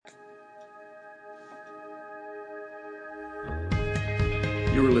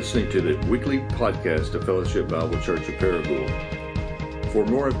You are listening to the weekly podcast of Fellowship Bible Church of Paragould. For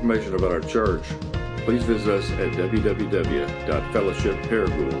more information about our church, please visit us at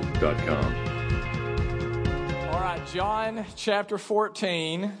www.fellowshipparagould.com. All right, John chapter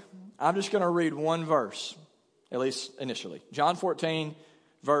 14. I'm just going to read one verse, at least initially. John 14,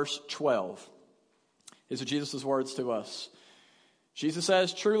 verse 12. These are Jesus' words to us. Jesus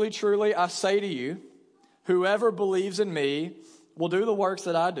says, "Truly, truly, I say to you, whoever believes in me will do the works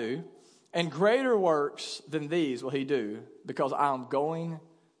that I do, and greater works than these will he do, because I am going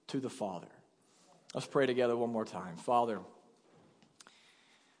to the Father." Let's pray together one more time. Father,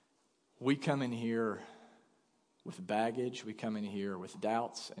 we come in here with baggage. We come in here with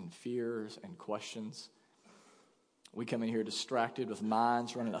doubts and fears and questions. We come in here distracted with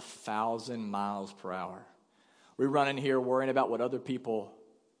minds running 1,000 miles per hour. We run in here worrying about what other people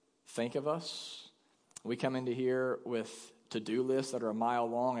think of us. We come into here with to-do lists that are a mile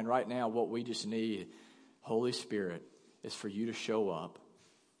long, and right now what we just need, Holy Spirit, is for you to show up.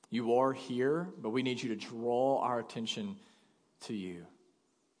 You are here, but we need you to draw our attention to you.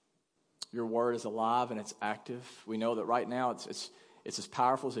 Your word is alive and it's active. We know that right now it's as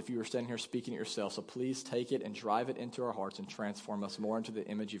powerful as if you were standing here speaking it yourself. So please take it and drive it into our hearts and transform us more into the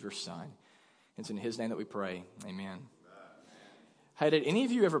image of your Son. It's in his name that we pray. Amen. Hey, did any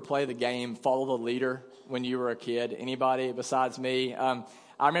of you ever play the game Follow the Leader when you were a kid? Anybody besides me? I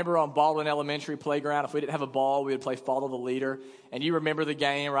remember on Baldwin Elementary playground, if we didn't have a ball, we would play Follow the Leader. And you remember the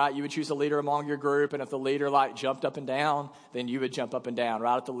game, right? You would choose a leader among your group, and if the leader jumped up and down, then you would jump up and down,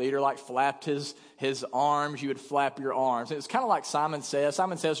 right? If the leader flapped his arms, you would flap your arms. It was kind of like Simon Says.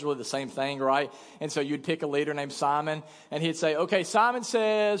 Simon Says is really the same thing, right? And so you'd pick a leader named Simon, and he'd say, "Okay, Simon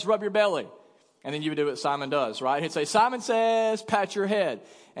says, rub your belly." And then you would do what Simon does, right? He'd say, "Simon says, pat your head."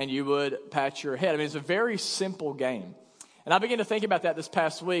 And you would pat your head. I mean, it's a very simple game. And I began to think about that this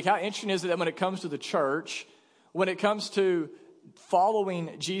past week. How interesting is it that when it comes to the church, when it comes to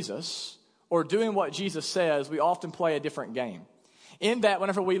following Jesus or doing what Jesus says, we often play a different game. In that,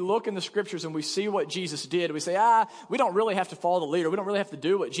 whenever we look in the scriptures and we see what Jesus did, we say, we don't really have to follow the leader. We don't really have to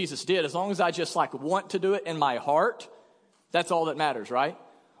do what Jesus did. As long as I just want to do it in my heart, that's all that matters, right?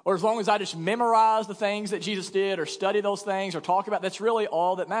 Or as long as I just memorize the things that Jesus did or study those things or talk about, that's really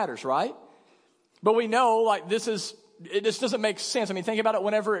all that matters, right? But we know it just doesn't make sense. I mean, think about it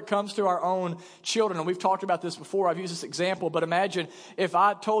whenever it comes to our own children. And we've talked about this before. I've used this example. But imagine if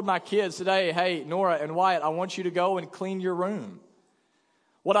I told my kids today, "Hey, Nora and Wyatt, I want you to go and clean your room."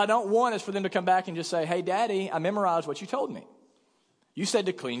 What I don't want is for them to come back and just say, "Hey, Daddy, I memorized what you told me. You said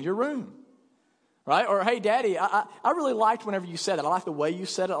to clean your room." Right? Or, "Hey, Daddy, I really liked whenever you said it. I like the way you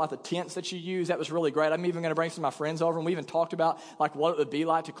said it. I like the tense that you used. That was really great. I'm even going to bring some of my friends over." And we even talked about what it would be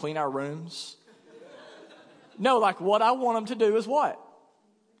like to clean our rooms. No, what I want them to do is what?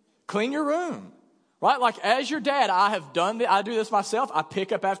 Clean your room. Right? As your dad, I have done I do this myself. I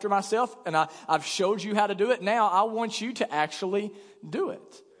pick up after myself, and I've showed you how to do it. Now I want you to actually do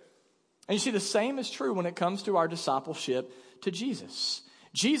it. And you see, the same is true when it comes to our discipleship to Jesus.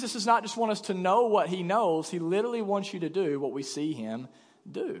 Jesus does not just want us to know what he knows. He literally wants you to do what we see him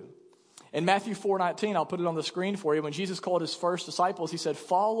do. In Matthew 4:19, I'll put it on the screen for you. When Jesus called his first disciples, he said,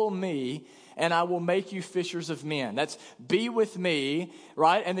 "Follow me, and I will make you fishers of men." That's be with me,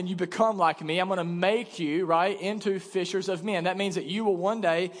 right? And then you become like me. I'm going to make you, right, into fishers of men. That means that you will one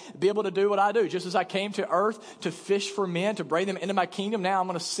day be able to do what I do. Just as I came to earth to fish for men, to bring them into my kingdom, now I'm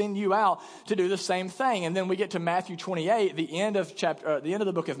going to send you out to do the same thing. And then we get to Matthew 28, the end of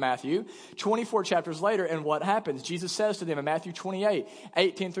the book of Matthew, 24 chapters later, and what happens? Jesus says to them in Matthew 28,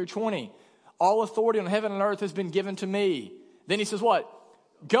 18 through 20, "All authority on heaven and earth has been given to me." Then he says what?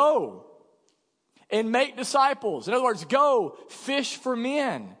 Go and make disciples. In other words, go fish for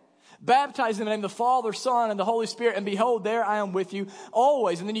men. Baptize them in the name of the Father, Son, and the Holy Spirit. And behold, there I am with you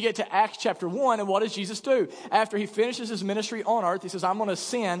always. And then you get to Acts chapter 1. And what does Jesus do? After he finishes his ministry on earth, he says, "I'm going to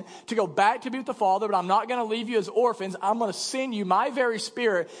send to go back to be with the Father, but I'm not going to leave you as orphans. I'm going to send you my very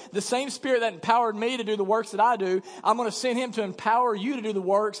Spirit, the same Spirit that empowered me to do the works that I do. I'm going to send him to empower you to do the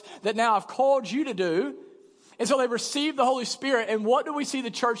works that now I've called you to do." And so they received the Holy Spirit. And what do we see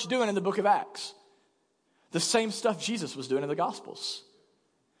the church doing in the book of Acts? The same stuff Jesus was doing in the Gospels.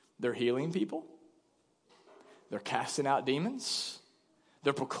 They're healing people. They're casting out demons.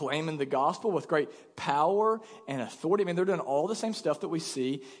 They're proclaiming the gospel with great power and authority. I mean, they're doing all the same stuff that we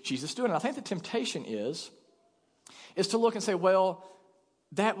see Jesus doing. And I think the temptation is to look and say, well,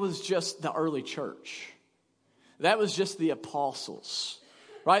 that was just the early church. That was just the apostles.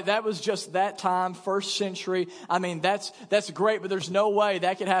 Right? That was just that time, first century. I mean, that's great, but there's no way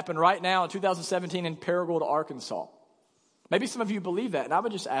that could happen right now in 2017 in Paragould, Arkansas. Maybe some of you believe that, and I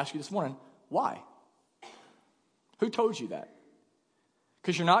would just ask you this morning, why? Who told you that?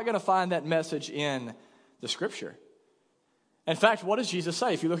 Because you're not going to find that message in the Scripture. In fact, what does Jesus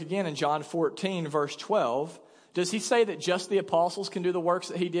say? If you look again in John 14, verse 12, does he say that just the apostles can do the works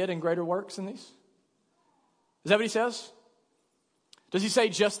that he did and greater works than these? Is that what he says? Does he say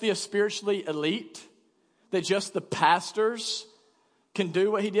just the spiritually elite? That just the pastors can do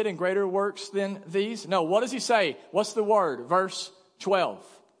what he did in greater works than these? No, what does he say? What's the word? Verse 12.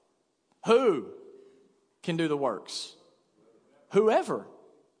 Who can do the works? Whoever.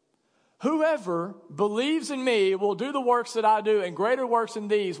 Whoever believes in me will do the works that I do, and greater works than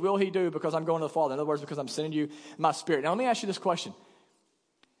these will he do because I'm going to the Father. In other words, because I'm sending you my Spirit. Now, let me ask you this question.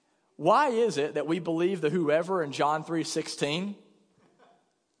 Why is it that we believe the whoever in John 3:16,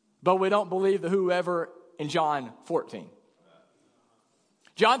 but we don't believe the whoever in John 14?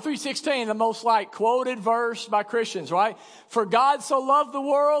 John 3:16, the most quoted verse by Christians, right? For God so loved the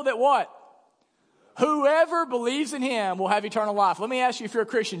world that what? Whoever believes in him will have eternal life. Let me ask you, if you're a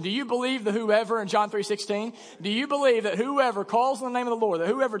Christian, do you believe the whoever in John 3:16? Do you believe that whoever calls on the name of the Lord, that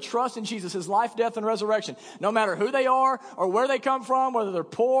whoever trusts in Jesus, his life, death, and resurrection, no matter who they are or where they come from, whether they're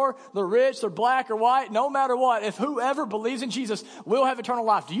poor, they're rich, they're black or white, no matter what, if whoever believes in Jesus will have eternal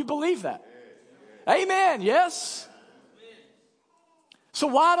life? Do you believe that? Amen. Yes? So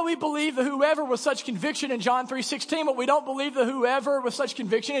why do we believe the whoever with such conviction in John 3:16, but we don't believe the whoever with such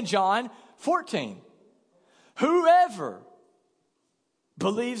conviction in John 14? Whoever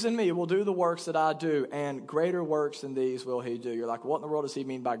believes in me will do the works that I do, and greater works than these will he do. You're like, what in the world does he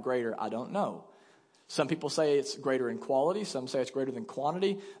mean by greater? I don't know. Some people say it's greater in quality. Some say it's greater than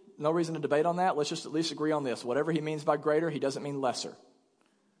quantity. No reason to debate on that. Let's just at least agree on this. Whatever he means by greater, he doesn't mean lesser.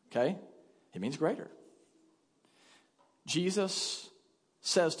 Okay? He means greater. Jesus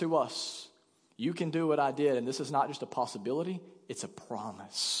says to us, you can do what I did, and this is not just a possibility, it's a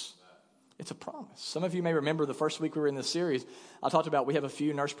promise. It's a promise. Some of you may remember the first week we were in this series, I talked about we have a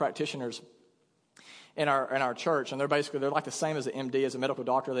few nurse practitioners in our church, and they're like the same as an MD, as a medical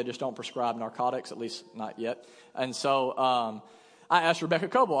doctor. They just don't prescribe narcotics, at least not yet. And so I asked Rebecca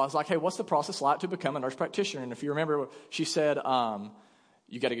Coble, I was like, hey, what's the process like to become a nurse practitioner? And if you remember, she said,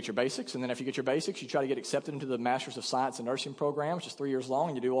 you got to get your basics, and then after you get your basics, you try to get accepted into the Masters of Science in Nursing program, which is 3 years long,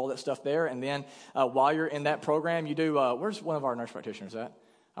 and you do all that stuff there. And then while you're in that program, you do, where's one of our nurse practitioners at?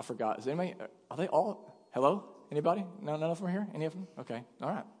 I forgot. Is anybody, are they all, hello? Anybody? No, none of them are here? Any of them? Okay, all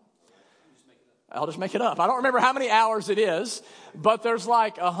right. I'll just make it up. I don't remember how many hours it is, but there's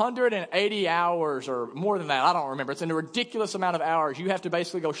 180 hours or more than that. I don't remember. It's a ridiculous amount of hours. You have to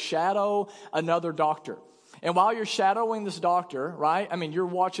basically go shadow another doctor. And while you're shadowing this doctor, right, you're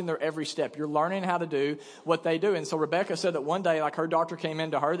watching their every step. You're learning how to do what they do. And so Rebecca said that one day, her doctor came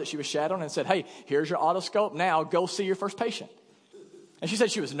into her that she was shadowing and said, hey, here's your otoscope. Now go see your first patient. And she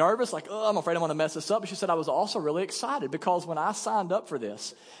said she was nervous, I'm afraid I'm going to mess this up. But she said I was also really excited because when I signed up for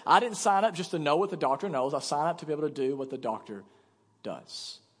this, I didn't sign up just to know what the doctor knows. I signed up to be able to do what the doctor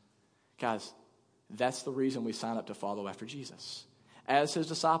does. Guys, that's the reason we sign up to follow after Jesus. As his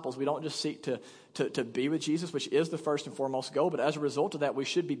disciples, we don't just seek to be with Jesus, which is the first and foremost goal, but as a result of that, we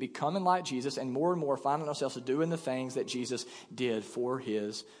should be becoming like Jesus and more finding ourselves doing the things that Jesus did for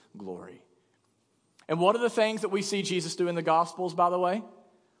his glory. And what are the things that we see Jesus do in the Gospels, by the way?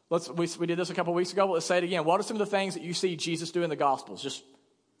 We did this a couple weeks ago, but let's say it again. What are some of the things that you see Jesus do in the Gospels? Just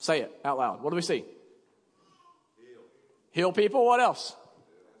say it out loud. What do we see? Heal people. What else?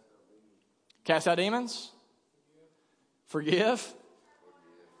 Cast out demons. Forgive.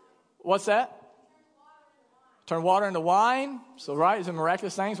 What's that? Turn water into wine. So, right, is it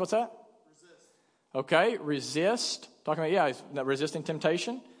miraculous things? What's that? Resist. Okay, resist. Talking about, resisting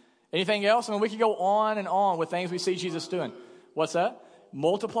temptation. Anything else? We could go on and on with things we see Jesus doing. What's that?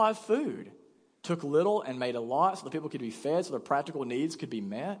 Multiplied food. Took little and made a lot so the people could be fed, so their practical needs could be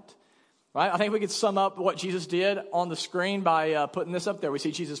met. Right? I think we could sum up what Jesus did on the screen by putting this up there. We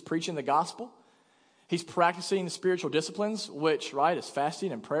see Jesus preaching the gospel. He's practicing spiritual disciplines, which, right, is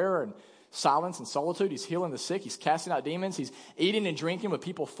fasting and prayer and silence and solitude. He's healing the sick. He's casting out demons. He's eating and drinking with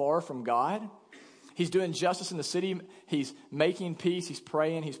people far from God. He's doing justice in the city. He's making peace. He's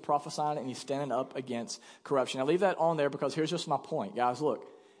praying. He's prophesying. And he's standing up against corruption. I leave that on there because here's just my point. Guys, look.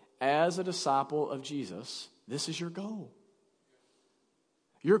 As a disciple of Jesus, this is your goal.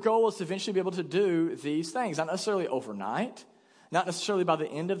 Your goal is to eventually be able to do these things. Not necessarily overnight. Not necessarily by the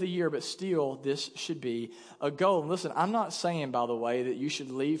end of the year, but still, this should be a goal. And listen, I'm not saying, by the way, that you should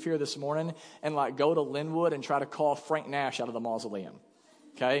leave here this morning and go to Linwood and try to call Frank Nash out of the mausoleum.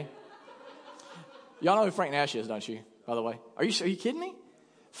 Okay? Y'all know who Frank Nash is, don't you, by the way? Are you kidding me?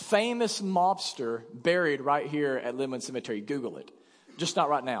 famous mobster buried right here at Linwood Cemetery. Google it. Just not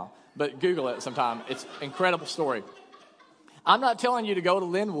right now, but Google it sometime. It's an incredible story. I'm not telling you to go to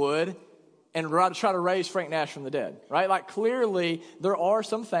Linwood and try to raise Frank Nash from the dead, right? Like, clearly, there are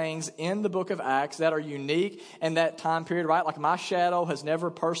some things in the book of Acts that are unique in that time period, right? Like, my shadow has never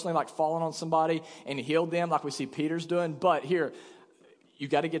personally, like, fallen on somebody and healed them like we see Peter's doing. But here, you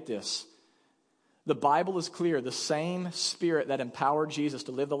got to get this. The Bible is clear. The same Spirit that empowered Jesus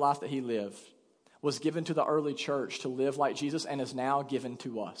to live the life that he lived was given to the early church to live like Jesus and is now given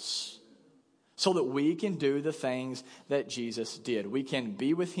to us, so that we can do the things that Jesus did. We can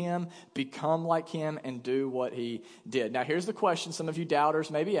be with him, become like him, and do what he did. Now, here's the question some of you doubters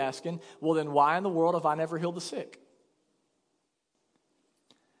may be asking. Well, then why in the world have I never healed the sick?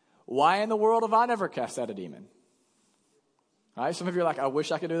 Why in the world have I never cast out a demon? All right, some of you are like, I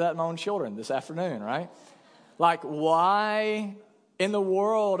wish I could do that in my own children this afternoon, right? Like, why in the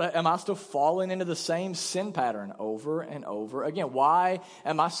world am I still falling into the same sin pattern over and over again? Why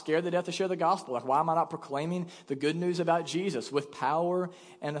am I scared to death to share the gospel? Like, why am I not proclaiming the good news about Jesus with power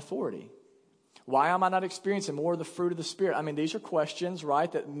and authority? Why am I not experiencing more of the fruit of the Spirit? I mean, these are questions,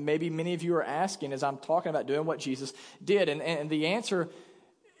 right, that maybe many of you are asking as I'm talking about doing what Jesus did. And the answer,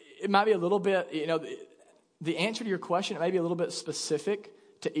 it might be a little bit, the answer to your question, it may be a little bit specific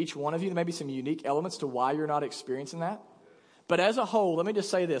to each one of you. There may be some unique elements to why you're not experiencing that. But as a whole, let me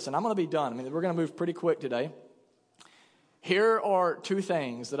just say this, and I'm going to be done. I mean, we're going to move pretty quick today. Here are two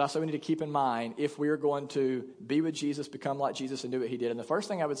things that I say we need to keep in mind if we're going to be with Jesus, become like Jesus, and do what he did. And the first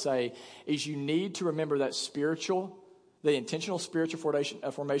thing I would say is you need to remember that the intentional spiritual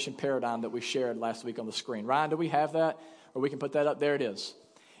formation paradigm that we shared last week on the screen. Ryan, do we have that? Or we can put that up. There it is.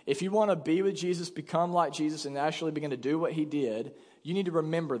 If you want to be with Jesus, become like Jesus, and actually begin to do what he did, you need to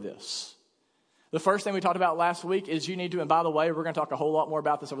remember this. The first thing we talked about last week is you need to, and by the way, we're going to talk a whole lot more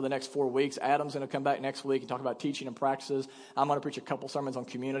about this over the next 4 weeks. Adam's going to come back next week and talk about teaching and practices. I'm going to preach a couple sermons on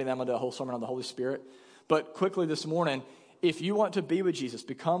community, then I'm going to do a whole sermon on the Holy Spirit. But quickly this morning, if you want to be with Jesus,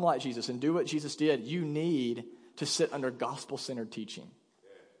 become like Jesus, and do what Jesus did, you need to sit under gospel-centered teaching.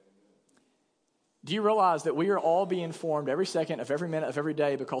 Do you realize that we are all being formed every second of every minute of every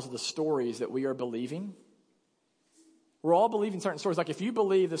day because of the stories that we are believing? We're all believing certain stories. Like, if you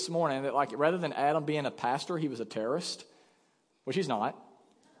believe this morning that, like, rather than Adam being a pastor, he was a terrorist, which he's not.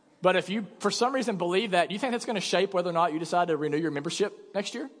 But if you, for some reason, believe that, do you think that's going to shape whether or not you decide to renew your membership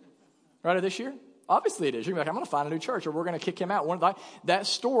next year? Right, or this year? Obviously it is. You're going to be like, I'm going to find a new church, or we're going to kick him out. That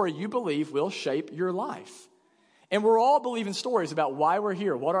story you believe will shape your life. And we're all believing stories about why we're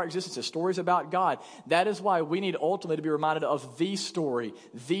here, what our existence is, stories about God. That is why we need ultimately to be reminded of the story,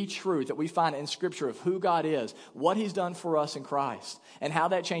 the truth that we find in Scripture of who God is, what he's done for us in Christ, and how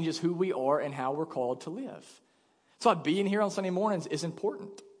that changes who we are and how we're called to live. That's why being here on Sunday mornings is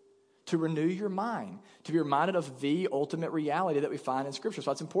important, to renew your mind, to be reminded of the ultimate reality that we find in Scripture.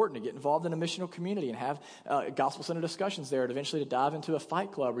 So it's important to get involved in a missional community and have gospel-centered discussions there, and eventually to dive into a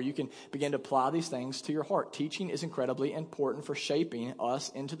fight club where you can begin to apply these things to your heart. Teaching is incredibly important for shaping us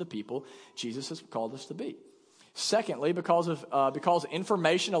into the people Jesus has called us to be. Secondly, because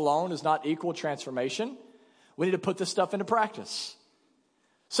information alone does not equal transformation, we need to put this stuff into practice.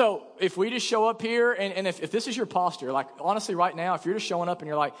 So if we just show up here, and if this is your posture, like, honestly, right now, if you're just showing up and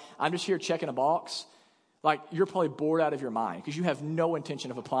you're like, I'm just here checking a box, like, you're probably bored out of your mind because you have no intention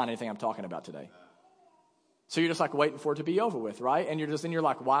of applying anything I'm talking about today. So you're just like waiting for it to be over with, right? And you're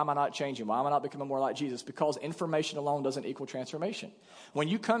like, why am I not changing? Why am I not becoming more like Jesus? Because information alone doesn't equal transformation. When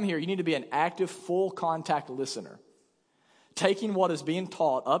you come here, you need to be an active, full contact listener, taking what is being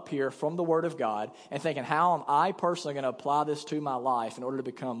taught up here from the Word of God and thinking, how am I personally going to apply this to my life in order to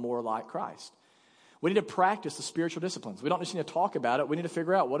become more like Christ? We need to practice the spiritual disciplines. We don't just need to talk about it. We need to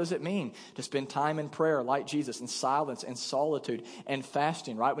figure out, what does it mean to spend time in prayer like Jesus, in silence and solitude and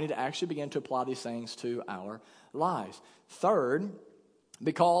fasting, right? We need to actually begin to apply these things to our lives. Third,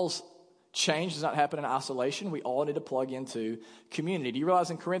 because change does not happen in isolation, we all need to plug into community. Do you realize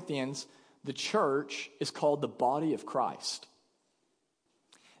in Corinthians, the church is called the body of Christ?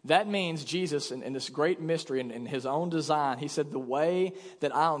 That means Jesus, in this great mystery, in his own design, he said, the way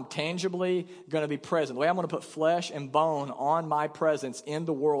that I am tangibly going to be present, the way I'm going to put flesh and bone on my presence in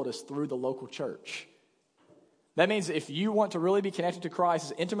the world is through the local church. That means if you want to really be connected to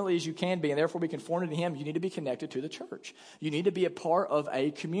Christ as intimately as you can be, and therefore be conformed to him, you need to be connected to the church. You need to be a part of a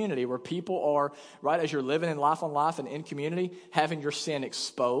community where people are, right, as you're living in life on life and in community, having your sin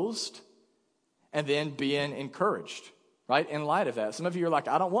exposed and then being encouraged, right, in light of that. Some of you are like,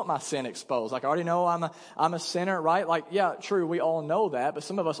 I don't want my sin exposed. Like, I already know I'm a sinner, right? Like, yeah, true, we all know that, but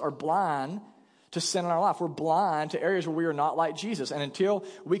some of us are blind to sin in our life. We're blind to areas where we are not like Jesus. And until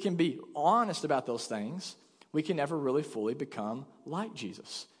we can be honest about those things, we can never really fully become like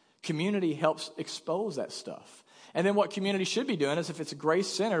Jesus. Community helps expose that stuff. And then what community should be doing is, if it's a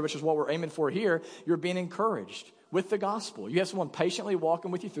grace-centered, which is what we're aiming for here, you're being encouraged with the gospel. You have someone patiently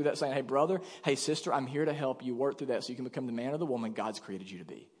walking with you through that, saying, hey, brother, hey, sister, I'm here to help you work through that so you can become the man or the woman God's created you to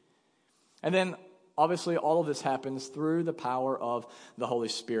be. And then, obviously, all of this happens through the power of the Holy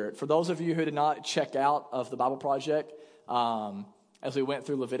Spirit. For those of you who did not check out of the Bible Project, as we went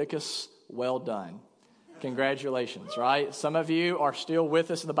through Leviticus, well done. Congratulations, right? Some of you are still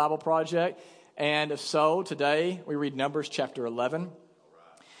with us in the Bible Project. And if so, today we read Numbers chapter 11.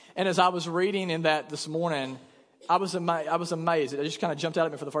 And as I was reading in that this morning, I was amazed. It just kind of jumped out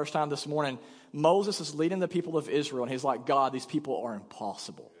at me for the first time this morning. Moses is leading the people of Israel, and he's like, God, these people are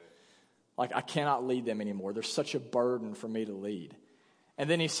impossible. Like, I cannot lead them anymore. There's such a burden for me to lead. And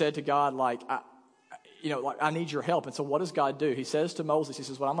then he said to God, I need your help. And so what does God do? He says to Moses, he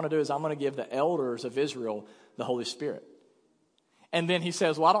says, what I'm going to do is I'm going to give the elders of Israel the Holy Spirit. And then he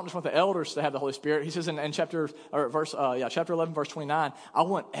says, well, I don't just want the elders to have the Holy Spirit. He says in chapter 11, verse 29, I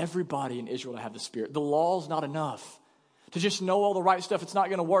want everybody in Israel to have the Spirit. The law's not enough. To just know all the right stuff, it's not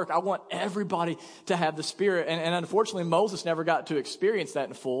going to work. I want everybody to have the Spirit. And unfortunately, Moses never got to experience that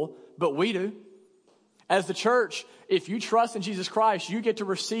in full, but we do. As the church, if you trust in Jesus Christ, you get to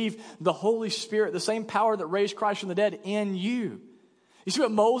receive the Holy Spirit, the same power that raised Christ from the dead in you. You see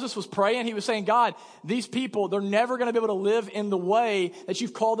what Moses was praying? He was saying, God, these people, they're never going to be able to live in the way that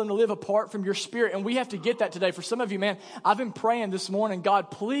you've called them to live apart from your Spirit. And we have to get that today. For some of you, man, I've been praying this morning,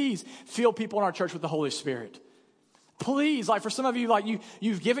 God, please fill people in our church with the Holy Spirit. Please, for some of you,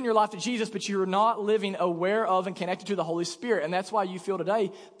 you've given your life to Jesus, but you're not living aware of and connected to the Holy Spirit. And that's why you feel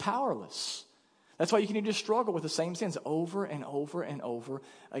today powerless. That's why you continue to struggle with the same sins over and over and over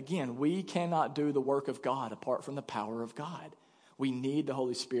again. We cannot do the work of God apart from the power of God. We need the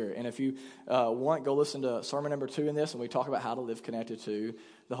Holy Spirit. And if you want, go listen to sermon number 2 in this, and we talk about how to live connected to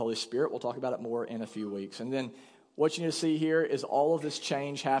the Holy Spirit. We'll talk about it more in a few weeks. And then what you need to see here is all of this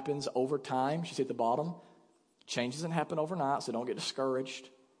change happens over time. You see at the bottom, change doesn't happen overnight, so don't get discouraged.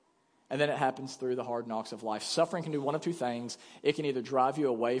 And then it happens through the hard knocks of life. Suffering can do one of two things. It can either drive you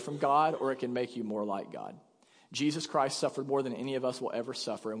away from God, or it can make you more like God. Jesus Christ suffered more than any of us will ever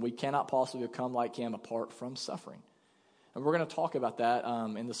suffer, and we cannot possibly become like him apart from suffering. And we're going to talk about that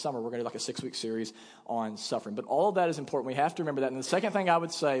in the summer. We're going to do a 6-week series on suffering. But all of that is important. We have to remember that. And the second thing I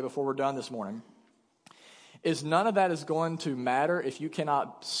would say before we're done this morning is none of that is going to matter if you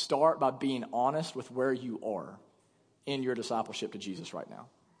cannot start by being honest with where you are in your discipleship to Jesus right now.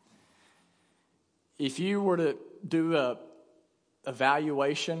 If you were to do a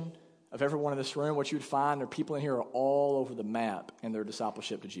evaluation of everyone in this room, what you'd find are people in here are all over the map in their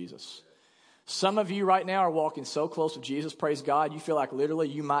discipleship to Jesus. Some of you right now are walking so close with Jesus, praise God, you feel like literally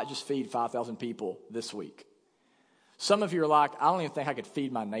you might just feed 5,000 people this week. Some of you are like, I don't even think I could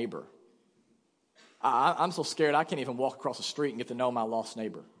feed my neighbor. I'm so scared I can't even walk across the street and get to know my lost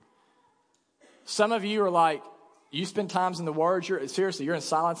neighbor. Some of you are like, you spend times in the Word, you're in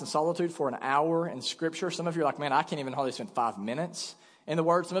silence and solitude for an hour in Scripture. Some of you are like, man, I can't even hardly spend 5 minutes in the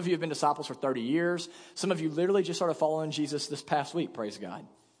Word. Some of you have been disciples for 30 years. Some of you literally just started following Jesus this past week, praise God.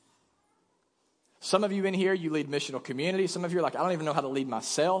 Some of you in here, you lead missional community. Some of you are like, I don't even know how to lead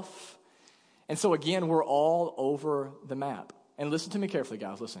myself. And so again, we're all over the map. And listen to me carefully,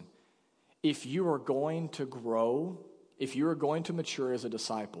 guys, listen. If you are going to grow, if you are going to mature as a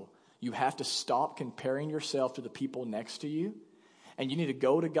disciple, you have to stop comparing yourself to the people next to you. And you need to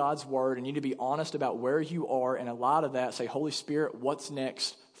go to God's Word, and you need to be honest about where you are. And a lot of that, say, Holy Spirit, what's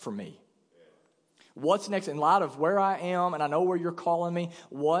next for me? What's next in light of where I am, and I know where you're calling me,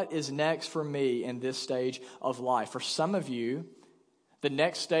 what is next for me in this stage of life? For some of you, the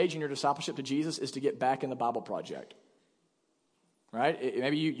next stage in your discipleship to Jesus is to get back in the Bible Project. Right?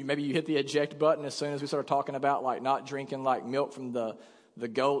 Maybe you hit the eject button as soon as we started talking about not drinking milk from the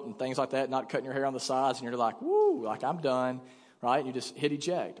goat and things like that, not cutting your hair on the sides, and you're like, woo, I'm done. Right? And you just hit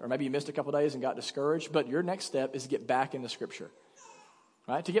eject. Or maybe you missed a couple days and got discouraged, but your next step is to get back into Scripture.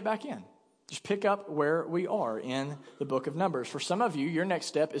 Right? To get back in. Just pick up where we are in the book of Numbers. For some of you, your next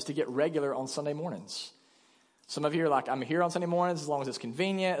step is to get regular on Sunday mornings. Some of you are like, I'm here on Sunday mornings as long as it's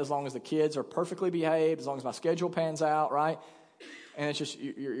convenient, as long as the kids are perfectly behaved, as long as my schedule pans out, right? And it's just,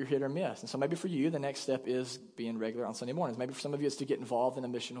 you're hit or miss. And so maybe for you, the next step is being regular on Sunday mornings. Maybe for some of you, it's to get involved in a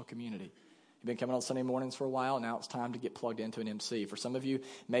missional community. You've been coming on Sunday mornings for a while. Now it's time to get plugged into an MC. For some of you,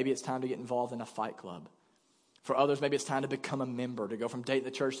 maybe it's time to get involved in a fight club. For others, maybe it's time to become a member, to go from dating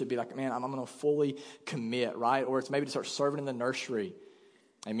the church to be like, man, I'm going to fully commit, right? Or it's maybe to start serving in the nursery.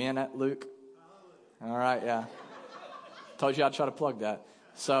 Amen, Luke? All right, yeah. Told you I'd try to plug that.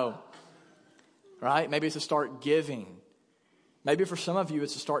 So, right, maybe it's to start giving. Maybe for some of you,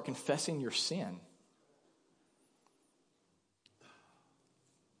 it's to start confessing your sin.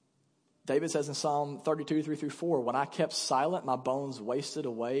 David says in Psalm 32, 3-4, when I kept silent, my bones wasted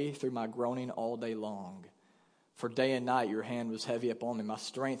away through my groaning all day long. For day and night your hand was heavy upon me. My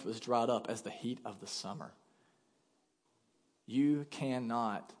strength was dried up as the heat of the summer. You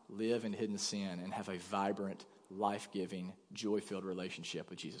cannot live in hidden sin and have a vibrant, life-giving, joy-filled relationship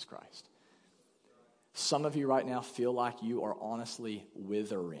with Jesus Christ. Some of you right now feel like you are honestly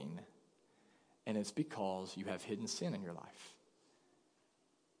withering, and it's because you have hidden sin in your life.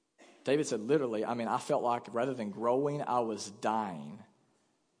 David said literally, I felt like rather than growing, I was dying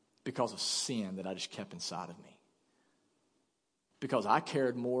because of sin that I just kept inside of me. Because I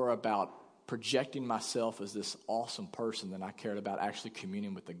cared more about projecting myself as this awesome person than I cared about actually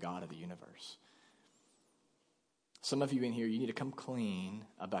communing with the God of the universe. Some of you in here, you need to come clean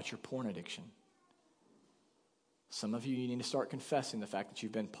about your porn addiction. Some of you need to start confessing the fact that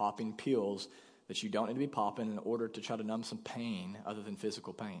you've been popping pills that you don't need to be popping in order to try to numb some pain other than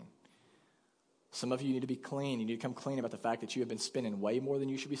physical pain. Some of you need to be clean. You need to come clean about the fact that you have been spending way more than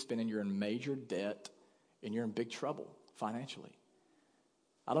you should be spending. You're in major debt and you're in big trouble financially.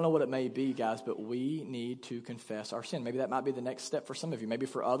 I don't know what it may be, guys, but we need to confess our sin. Maybe that might be the next step for some of you. Maybe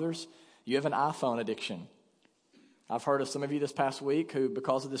for others, you have an iPhone addiction. I've heard of some of you this past week who,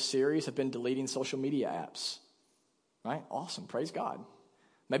 because of this series, have been deleting social media apps. Right? Awesome. Praise God.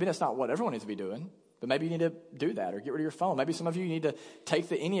 Maybe that's not what everyone needs to be doing, but maybe you need to do that or get rid of your phone. Maybe some of you need to take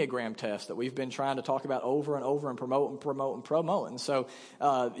the Enneagram test that we've been trying to talk about over and over and promote. And so,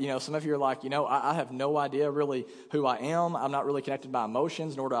 some of you are like, I have no idea really who I am. I'm not really connected by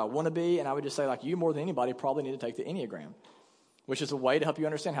emotions, nor do I want to be. And I would just say, you more than anybody probably need to take the Enneagram, which is a way to help you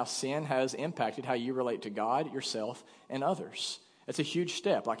understand how sin has impacted how you relate to God, yourself, and others. It's a huge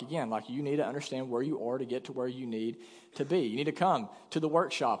step. You need to understand where you are to get to where you need to be. You need to come to the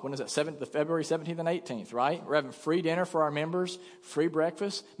workshop. When is it? February 17th and 18th, right? We're having free dinner for our members, free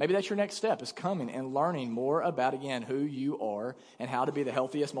breakfast. Maybe that's your next step, is coming and learning more about, again, who you are and how to be the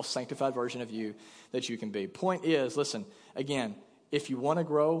healthiest, most sanctified version of you that you can be. Point is, listen, again, if you want to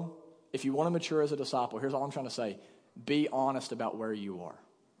grow, if you want to mature as a disciple, here's all I'm trying to say. Be honest about where you are.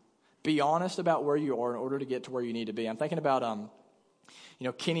 Be honest about where you are in order to get to where you need to be. I'm thinking about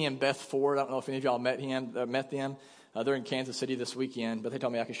Kenny and Beth Ford. I don't know if any of y'all met them. They're in Kansas City this weekend, but they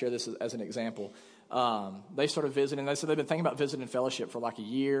told me I could share this as an example. They started visiting. They said they've been thinking about visiting fellowship for a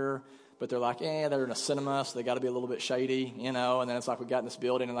year, but they're like, they're in a cinema, so they got to be a little bit shady, and then it's we got in this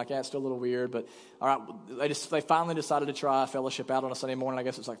building, and it's still a little weird, but all right, they finally decided to try fellowship out on a Sunday morning. I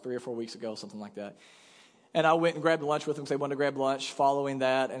guess it was 3 or 4 weeks ago, something like that. And I went and grabbed lunch with them because they wanted to grab lunch following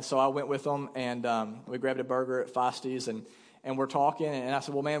that, and so I went with them, and we grabbed a burger at Feisty's, and we're talking, and I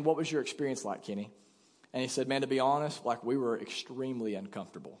said, well, man, what was your experience like, Kenny? And he said, man, to be honest, we were extremely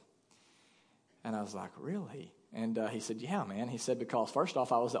uncomfortable. And I was like, really? And he said, yeah, man. He said, because first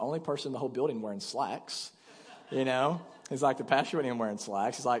off, I was the only person in the whole building wearing slacks, He's like, the pastor wasn't even wearing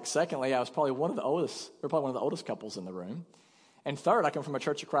slacks. He's like, secondly, I was probably one of the oldest couples in the room. And third, I come from a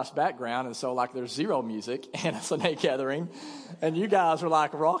Church of Christ background, and so there's zero music and a Sunday gathering, and you guys were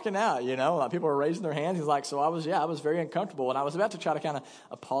rocking out, people were raising their hands. He's like, so I was very uncomfortable, and I was about to try to kind of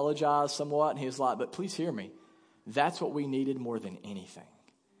apologize somewhat, and he was like, but please hear me. That's what we needed more than anything.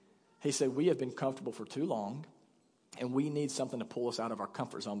 He said, we have been comfortable for too long, and we need something to pull us out of our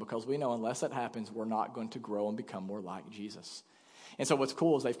comfort zone, because we know unless that happens, we're not going to grow and become more like Jesus. And so what's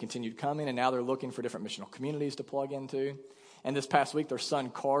cool is they've continued coming, and now they're looking for different missional communities to plug into. And this past week, their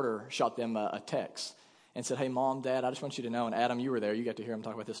son Carter shot them a text and said, hey, Mom, Dad, I just want you to know, and Adam, you were there, you got to hear him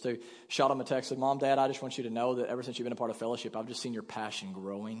talk about this too, shot him a text, said, Mom, Dad, I just want you to know that ever since you've been a part of fellowship, I've just seen your passion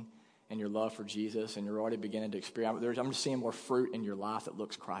growing and your love for Jesus, and you're already beginning to experience, I'm just seeing more fruit in your life that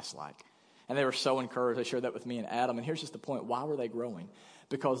looks Christ-like. And they were so encouraged. They shared that with me and Adam, and here's just the point. Why were they growing?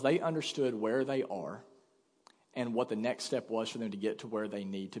 Because they understood where they are and what the next step was for them to get to where they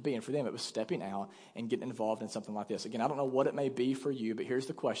need to be. And for them, it was stepping out and getting involved in something like this. Again, I don't know what it may be for you, but here's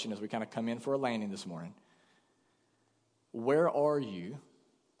the question as we kind of come in for a landing this morning. Where are you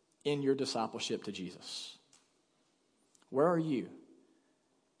in your discipleship to Jesus? Where are you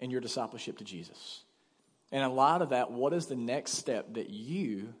in your discipleship to Jesus? And in light of that, what is the next step that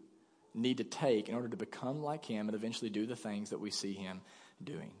you need to take in order to become like him and eventually do the things that we see him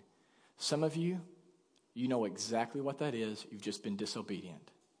doing? Some of you, you know exactly what that is. You've just been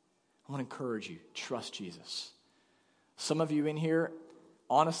disobedient. I want to encourage you, trust Jesus. Some of you in here,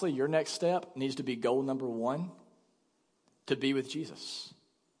 honestly, your next step needs to be goal number 1, to be with Jesus.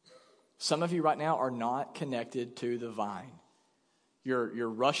 Some of you right now are not connected to the vine. You're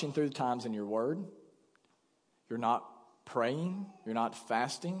rushing through the times in your word. You're not praying. You're not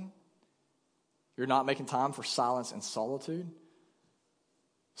fasting. You're not making time for silence and solitude.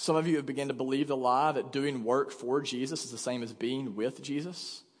 Some of you have begun to believe the lie that doing work for Jesus is the same as being with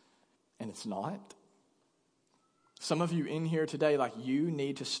Jesus, and it's not. Some of you in here today, like, you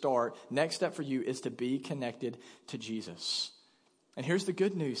need to start. Next step for you is to be connected to Jesus. And here's the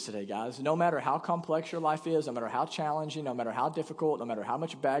good news today, guys. No matter how complex your life is, no matter how challenging, no matter how difficult, no matter how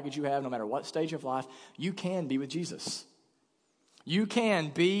much baggage you have, no matter what stage of life, you can be with Jesus. You can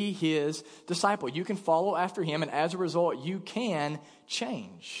be his disciple. You can follow after him, and as a result, you can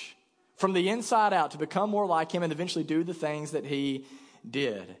change from the inside out to become more like him and eventually do the things that he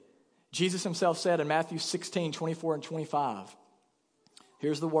did. Jesus himself said in Matthew 16, 24 and 25,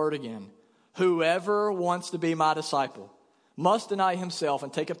 here's the word again. Whoever wants to be my disciple must deny himself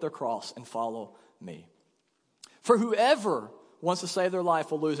and take up their cross and follow me. For whoever wants to save their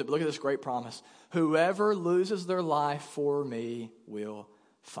life will lose it. But look at this great promise. Whoever loses their life for me will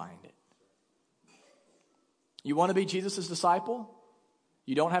find it. You want to be Jesus' disciple?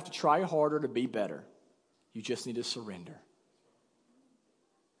 You don't have to try harder to be better. You just need to surrender.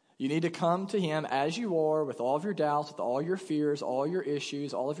 You need to come to him as you are, with all of your doubts, with all your fears, all your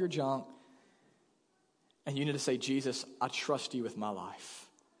issues, all of your junk. And you need to say, Jesus, I trust you with my life.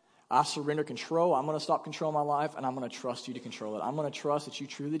 I surrender control. I'm going to stop controlling my life, and I'm going to trust you to control it. I'm going to trust that you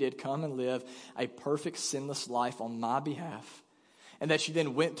truly did come and live a perfect, sinless life on my behalf, and that you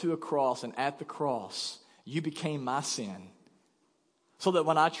then went to a cross, and at the cross, you became my sin, so that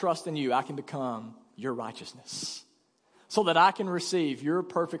when I trust in you, I can become your righteousness, so that I can receive your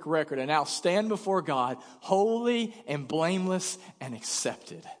perfect record and now stand before God holy and blameless and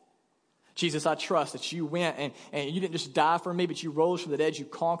accepted. Jesus, I trust that you went and you didn't just die for me, but you rose from the dead. You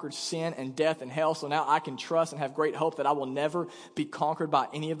conquered sin and death and hell. So now I can trust and have great hope that I will never be conquered by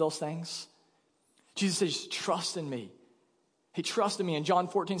any of those things. Jesus says, trust in me. He trusted me. In John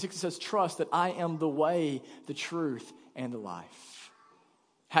 14:6, it says, trust that I am the way, the truth, and the life.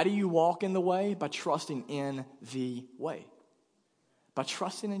 How do you walk in the way? By trusting in the way. By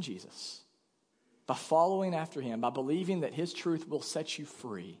trusting in Jesus. By following after him. By believing that his truth will set you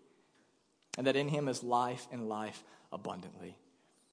free. And that in him is life and life abundantly.